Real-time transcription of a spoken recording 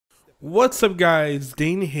What's up, guys?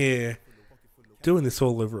 Dean here, doing this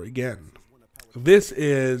all over again. This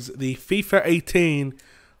is the FIFA 18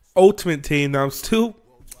 Ultimate Team. Now, I'm still,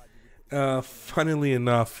 funnily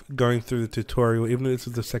enough, going through the tutorial, even though this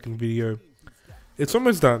is the second video. It's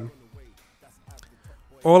almost done.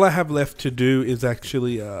 All I have left to do is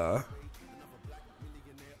actually,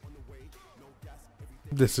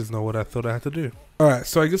 this is not what I thought I had to do. Alright,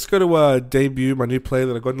 so I just got to debut my new player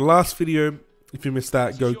that I got in the last video. If you missed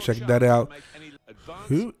that, go check that out.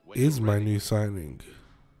 Who is my new signing?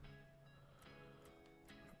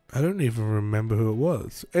 I don't even remember who it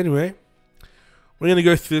was. Anyway, we're going to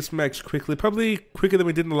go through this match quickly. Probably quicker than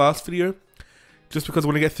we did in the last video. Just because I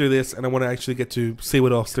want to get through this and I want to actually get to see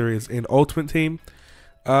what else there is in Ultimate Team.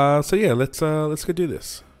 So yeah, let's go do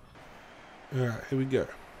this. Alright, here we go.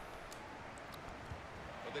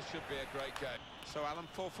 This should be a great game. So Alan,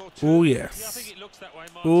 4-4-2. Oh yes.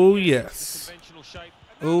 Oh yes.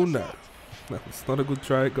 Oh no. No, it's not a good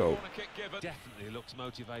try at goal. Definitely looks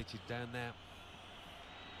motivated down there.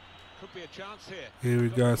 Could be a chance here. Here we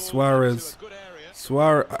go, Suarez.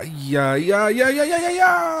 Suarez. Yeah. Looking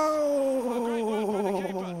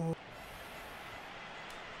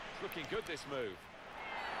good, this move.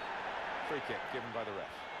 Free kick given by the ref.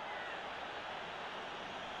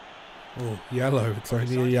 Oh, yellow. It's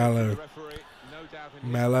only a yellow.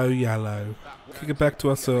 Mellow yellow. Kick it back to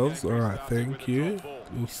ourselves. Alright, thank you.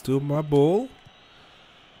 We'll steal my ball.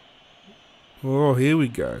 Oh, here we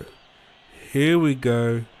go. Here we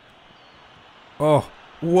go. Oh,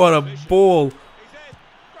 what a ball.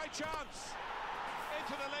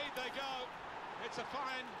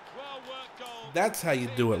 That's how you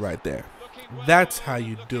do it right there. That's how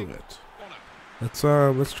you do it. Let's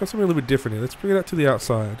try something a little bit different here. Let's bring it out to the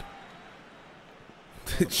outside.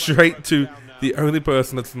 Straight to the only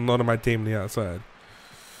person that's not on my team on the outside.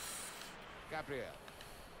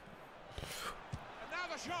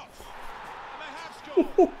 Another shot. And they have scored.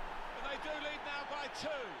 And they do lead now by 2.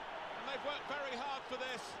 And they've worked very hard for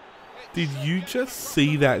this. Did you just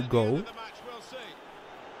see that goal?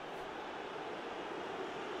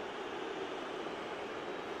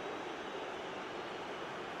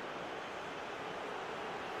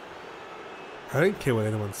 I don't care what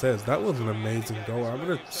anyone says. That was an amazing goal. I'm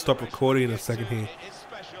going to stop recording in a second here.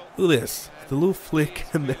 Look at this. The little flick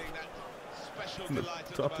and then in the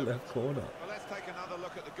top left corner.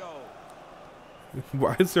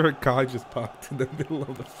 Why is there a car just parked in the middle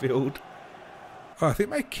of the field? Oh, I think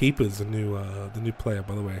my keeper's the new player,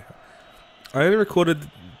 by the way. I only recorded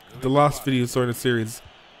the last video in the series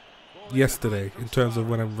yesterday in terms of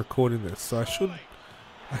when I'm recording this. So I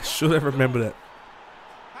should have remembered it.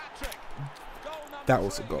 That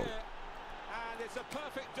was a goal.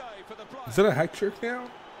 Is that a hat trick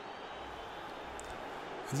now?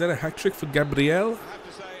 Is that a hat trick for Gabriel?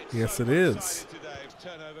 Yes, it is.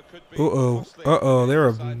 Uh-oh. Uh-oh. There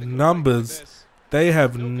are numbers. They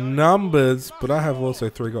have numbers, but I have also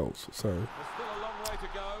 3 goals. So,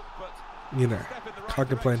 you know, can't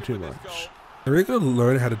complain too much. I'm really going to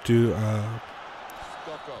learn how to do,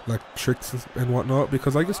 like, tricks and whatnot,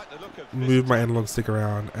 because I just move my analog stick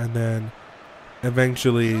around and then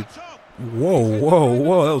eventually,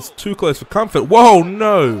 whoa, that was too close for comfort. Whoa,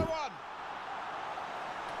 no. Well,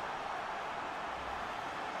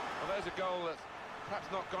 there's a goal that's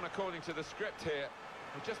perhaps not gone according to the script here.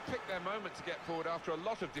 They just picked their moment to get forward after a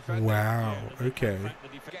lot of defending. Wow, okay.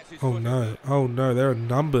 Oh no, there are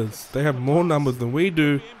numbers. They have more numbers than we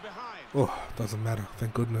do. Oh, doesn't matter,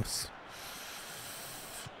 thank goodness.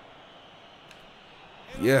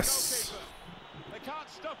 Yes.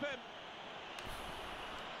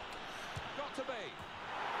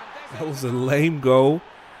 That was a lame goal,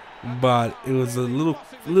 but it was a little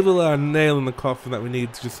nail in the coffin that we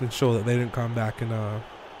need to just ensure that they didn't come back and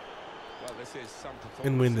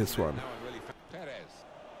win this one.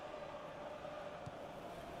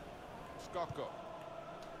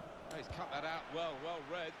 He's cut that out well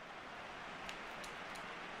read.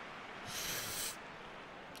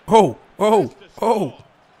 Oh!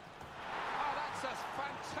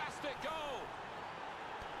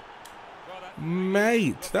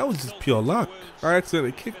 Mate, that was just pure luck. I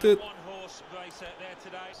accidentally kicked it. There's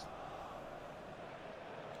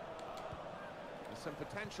some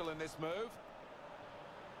potential in this move.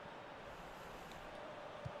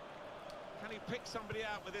 Can he pick somebody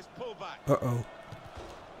out with this pullback? Uh-oh.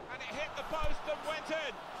 And it hit the post and went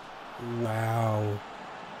in. Wow.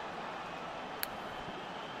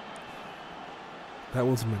 That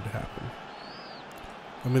wasn't meant to happen.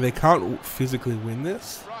 I mean, they can't physically win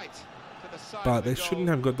this. But they shouldn't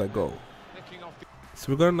have got that goal.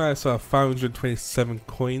 So we got a nice 527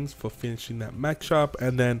 coins for finishing that match up,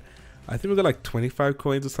 and then I think we got like 25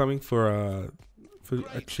 coins or something for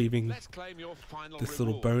achieving Let's claim your final this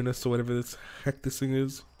little reward. bonus or whatever this heck this thing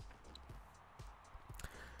is.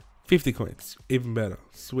 50 coins, even better.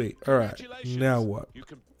 Sweet. All right. Congratulations. Now what? You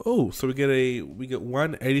can Oh, so we get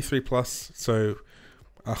 183 plus. So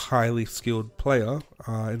a highly skilled player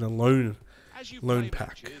in a loan as you loan play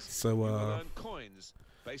pack. matches, So you will earn coins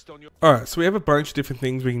based on your all right. So we have a bunch of different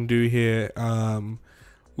things we can do here.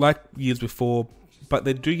 Like years before, but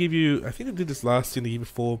they do give you. I think they did this last year, the year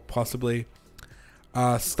before, possibly.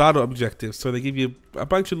 Starter objectives. So they give you a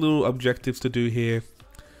bunch of little objectives to do here.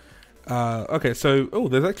 Okay, so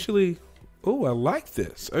there's actually I like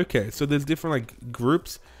this. Okay, so there's different like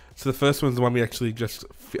groups. So the first one's the one we actually just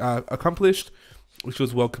accomplished, which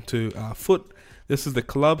was welcome to FUT. This is the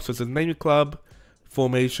club. So it says name your club,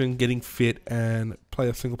 formation, getting fit, and play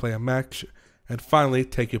a single player match, and finally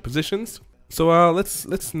take your positions. So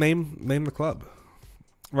let's name the club.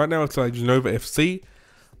 Right now it's like Genova FC.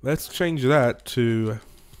 Let's change that to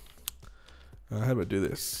how about do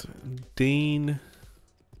this? Dean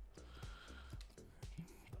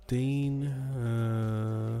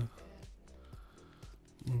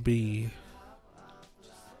B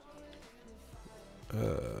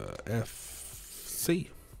FC.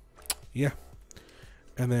 Yeah.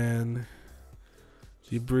 And then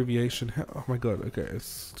the abbreviation, oh my god, okay,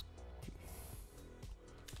 it's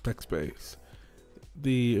backspace.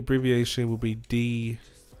 The abbreviation will be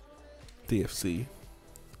DFC.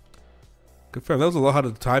 Confirm. That was a lot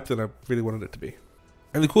harder to type than I really wanted it to be.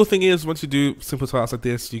 And the cool thing is, once you do simple tasks like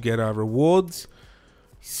this, you get rewards.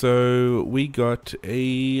 So we got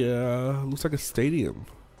a looks like a stadium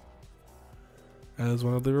as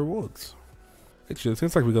one of the rewards. Actually, it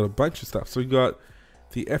seems like we got a bunch of stuff. So we got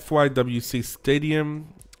the FYWC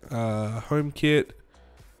stadium, home kit,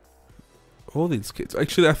 all these kits.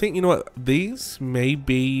 Actually, I think, you know what, these may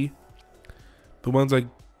be the ones I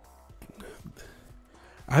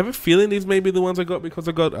have a feeling these may be the ones I got because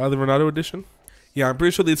I got the Ronaldo edition. Yeah, I'm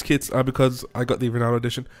pretty sure these kits are because I got the Ronaldo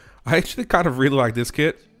edition. I actually kind of really like this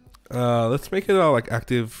kit. Let's make it a like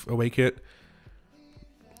active away kit.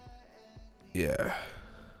 Yeah,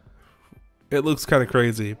 it looks kind of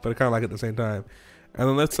crazy, but I kind of like it at the same time. And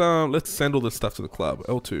then let's send all this stuff to the club.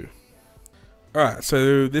 L2. All right,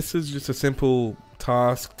 so this is just a simple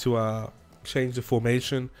task to change the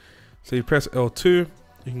formation. So you press L2,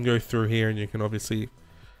 you can go through here and you can obviously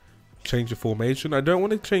change the formation. I don't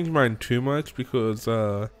want to change mine too much because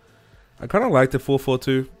I kind of like the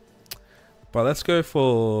 4-4-2, but let's go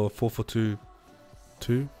for 4-4-2-2.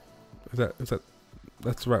 Is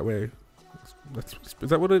that's the right way? Is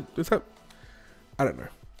that what it is? That I don't know.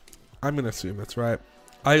 I'm gonna assume that's right.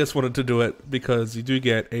 I just wanted to do it because you do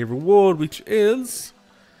get a reward, which is,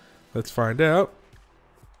 let's find out,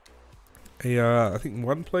 I think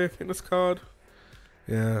 1 player fitness card.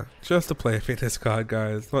 Yeah, just a player fitness card,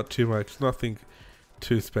 guys. Not too much, nothing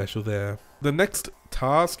too special there. The next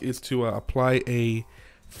task is to apply a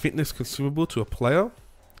fitness consumable to a player.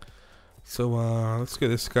 So let's get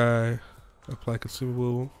this guy, apply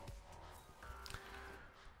consumable.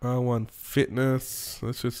 I want fitness.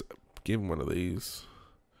 Let's just give him one of these.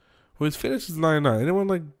 Well, his fitness is 99. Anyone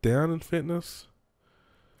like down in fitness?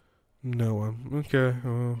 No one. Okay.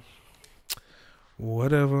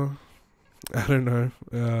 Whatever. I don't know.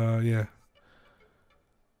 Yeah.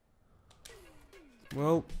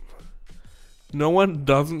 Well, no one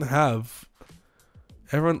doesn't have.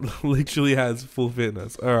 Everyone literally has full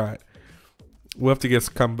fitness. All right. We'll have to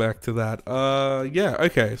just come back to that. Yeah.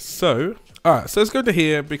 Okay. So, all right. So let's go to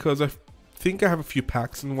here because I think I have a few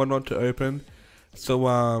packs and whatnot to open. So,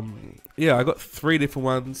 yeah, I got 3 different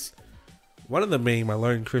ones. One of them being my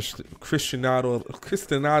lone Cristiano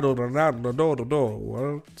Ronaldo,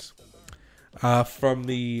 what? From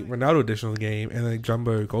the Ronaldo edition of the game, and then a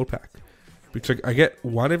jumbo gold pack, which I get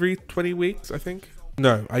 1 every 20 weeks, I think.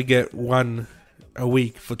 No, I get 1 a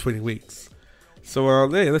week for 20 weeks. So,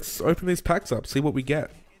 yeah, let's open these packs up, see what we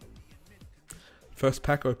get. First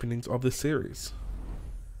pack openings of this series.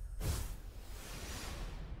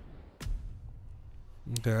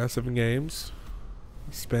 Okay, 7 games.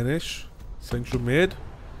 Spanish. Central mid.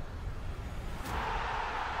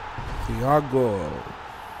 Thiago.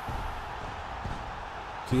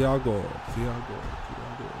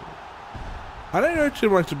 I don't know too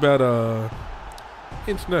much about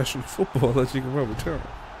international football, as you can probably tell.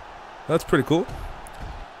 That's pretty cool.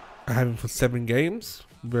 I have him for 7 games.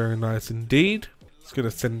 Very nice indeed. Just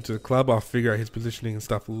gonna send him to the club. I'll figure out his positioning and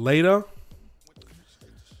stuff later.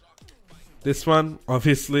 This one,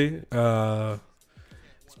 obviously, it's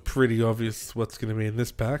pretty obvious what's going to be in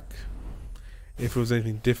this pack. If it was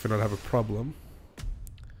anything different, I'd have a problem.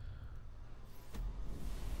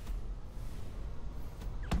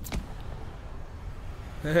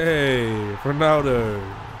 Hey, Ronaldo.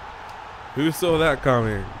 Who saw that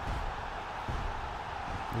coming?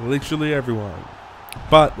 Literally everyone.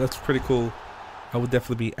 But that's pretty cool. I will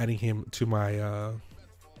definitely be adding him to my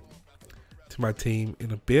team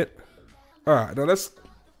in a bit. Alright, now this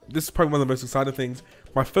is probably one of the most exciting things.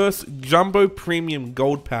 My first Jumbo Premium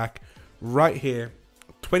Gold Pack right here.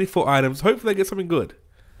 24 items. Hopefully I get something good.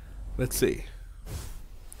 Let's see.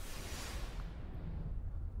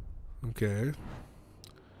 Okay.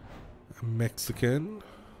 A Mexican.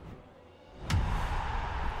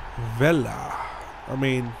 Vela. I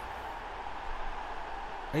mean,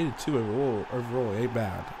 82 overall ain't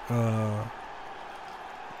bad. I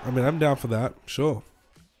mean, I'm down for that. Sure.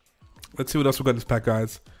 Let's see what else we got in this pack,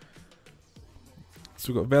 guys.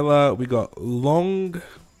 So we got Vela. We got Long.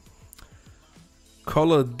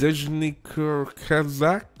 Kolodejnik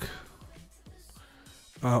Kazak.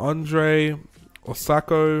 Andre.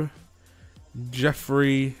 Osako.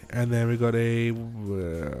 Jeffrey. And then we got a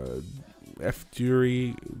F.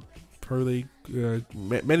 Dury Pro League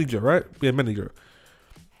manager, right? Yeah, manager.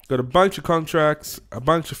 Got a bunch of contracts, a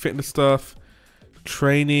bunch of fitness stuff,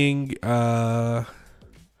 training. Don't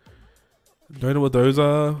know what those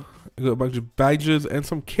are. We got a bunch of badges and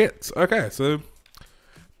some kits. Okay, so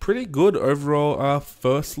pretty good overall.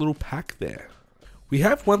 First little pack there. We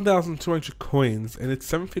have 1,200 coins, and it's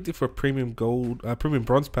 750 for a premium gold, premium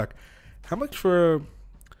bronze pack. How much for?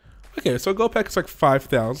 Okay, so a gold pack is like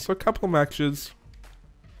 5,000. So a couple of matches,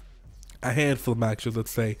 a handful of matches,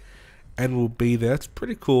 let's say, and we'll be there. It's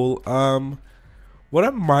pretty cool. What I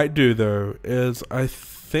might do though is I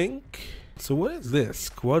think. So what is this?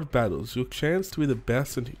 Squad battles. Your chance to be the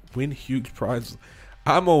best and win huge prizes.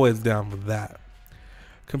 I'm always down with that.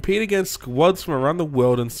 Compete against squads from around the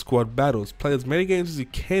world in squad battles. Play as many games as you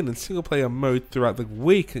can in single player mode throughout the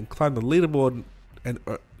week and climb the leaderboard and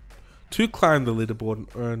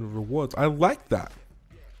earn rewards. I like that.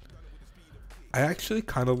 I actually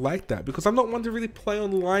kind of like that because I'm not one to really play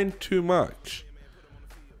online too much.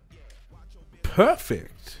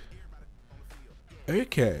 Perfect.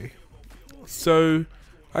 Okay. So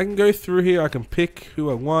I can go through here. I can pick who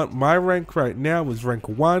I want. My rank right now is rank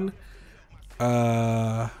 1.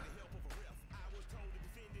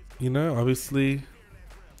 You know, obviously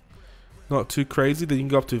not too crazy. Then you can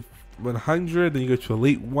go up to 100. Then you go to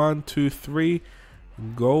elite 1, 2, 3,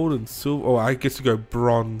 gold and silver. Oh, I guess you go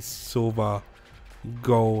bronze, silver,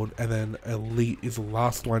 gold, and then elite is the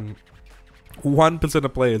last one. 1%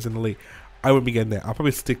 of players in elite. I won't be getting there. I'll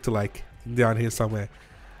probably stick to like down here somewhere.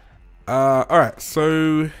 Alright,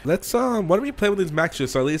 so let's why don't we play with these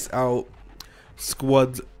matches so at least our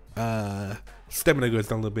squad stamina goes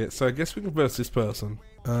down a little bit. So I guess we can verse this person.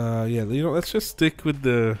 Yeah, you know, let's just stick with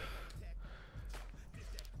the.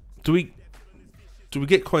 Do we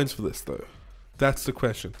get coins for this though? That's the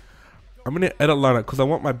question. I'm gonna edit lineup because I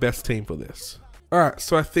want my best team for this. Alright,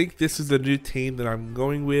 so I think this is the new team that I'm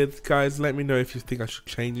going with. Guys, let me know if you think I should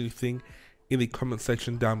change anything in the comment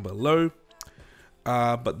section down below.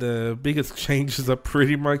 But the biggest changes are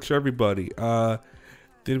pretty much everybody. The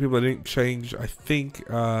only people that didn't change, I think,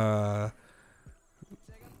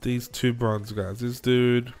 these two bronze guys. This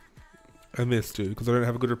dude and this dude, because I don't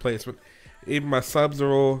have a good replacement. Even my subs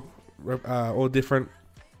are all different.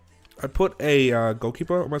 I put a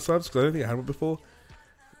goalkeeper on my subs because I don't think I had one before.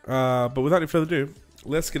 But without any further ado,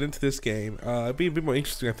 let's get into this game. It'll be a bit more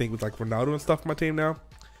interesting, I think, with like Ronaldo and stuff on my team now.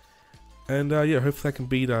 And yeah, hopefully I can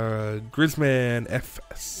beat Griezmann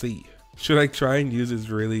FC. Should I try and use this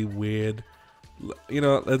really weird? You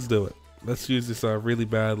know, let's do it. Let's use this really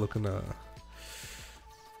bad looking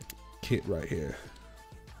kit right here.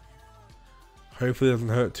 Hopefully it doesn't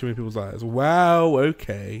hurt too many people's eyes. Wow,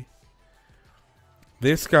 okay.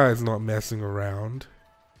 This guy's not messing around.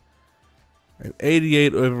 An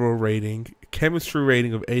 88 overall rating. Chemistry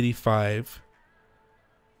rating of 85.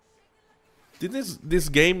 Did this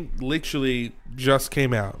game literally just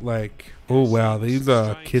came out? Like, oh wow, these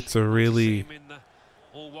kits are really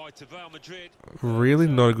not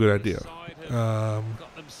a good idea.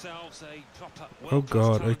 Oh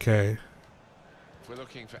god, okay. We're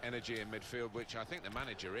looking for energy in midfield, which I think the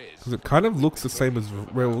manager is. Because it kind of looks the same as,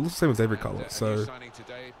 well, it looks the same as every color. So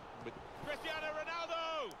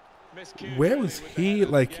where was he?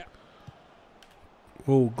 Like,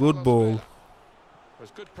 oh, good ball.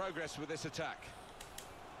 Was good progress with this attack.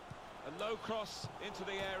 A low cross into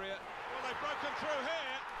the area. Well, they've broken through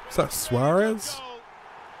here. Is that Suarez?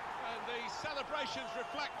 And the celebrations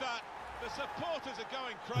reflect that. The supporters are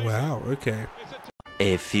going crazy. Wow, okay.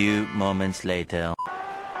 A few moments later.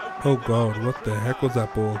 Oh god, what the heck was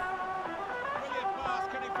that ball? Brilliant pass,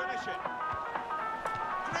 can he finish it?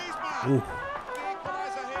 Griezmann. Ooh. The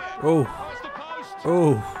equaliser. Oh. Past the post.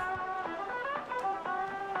 Oh.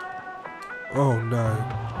 Oh no.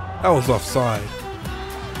 That was offside.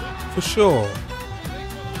 For sure.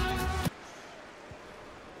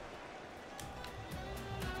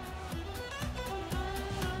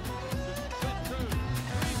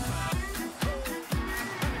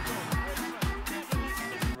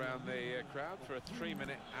 Around the crowd for a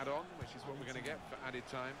 3-minute add-on, which is what we're going to get for added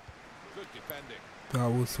time. Good defending. That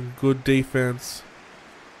was some good defense.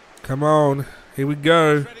 Come on. Here we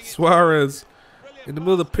go. Suarez in the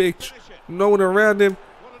middle of the pitch. No one around him.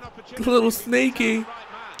 A little sneaky.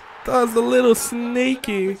 Does a little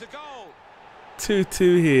sneaky.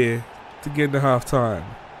 2-2 here to get into half time.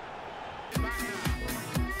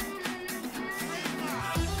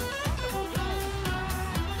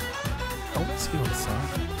 Oh, what's he on the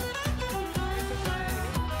side?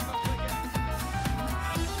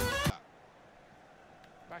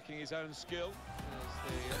 Backing his own skill.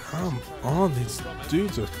 Come on, these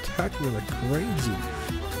dudes are attacking me like crazy.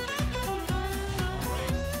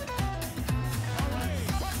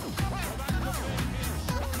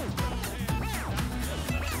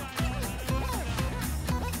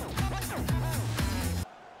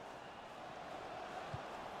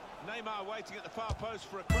 Neymar waiting at the far post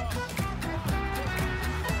for a cross.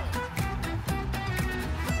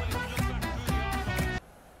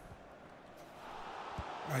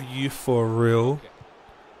 Are you for real?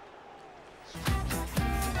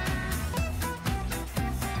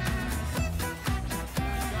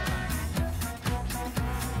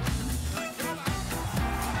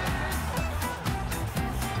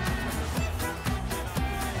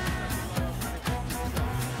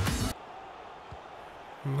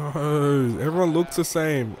 No, everyone looks the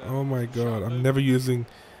same. Oh my god, I'm never using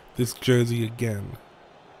this jersey again.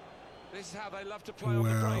 This is how they love to play on the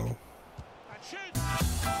break. Wow. And shoots.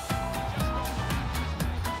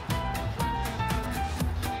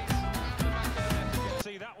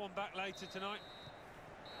 See that one back later tonight.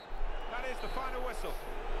 That is the final whistle.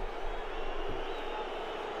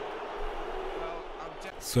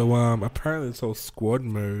 So apparently this whole squad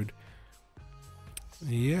mode,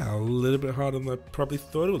 yeah, a little bit harder than I probably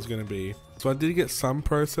thought it was gonna be. So I did get some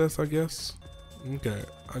process, I guess. Okay,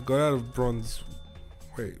 I got out of bronze.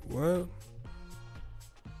 Wait, what?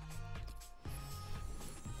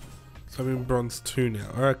 So I'm in bronze 2 now.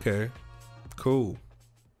 Okay, cool.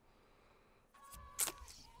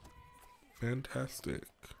 Fantastic.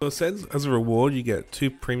 So it says as a reward you get 2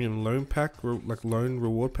 premium loan loan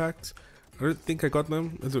reward packs. I don't think I got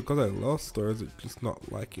them. Is it because I lost, or is it just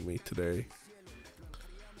not liking me today?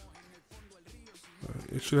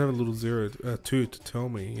 It should have a little 2 to tell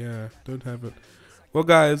me. Yeah, don't have it. Well,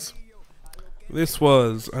 guys, this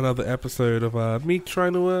was another episode of me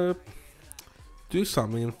trying to do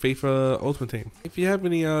something in FIFA Ultimate Team. If you have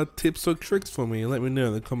any tips or tricks for me, let me know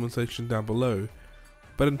in the comment section down below.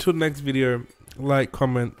 But until the next video, like,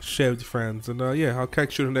 comment, share with your friends, and yeah, I'll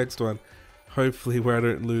catch you in the next one. Hopefully where I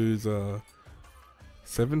don't lose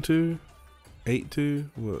 7-2,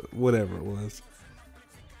 8-2, whatever it was.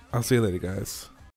 I'll see you later, guys.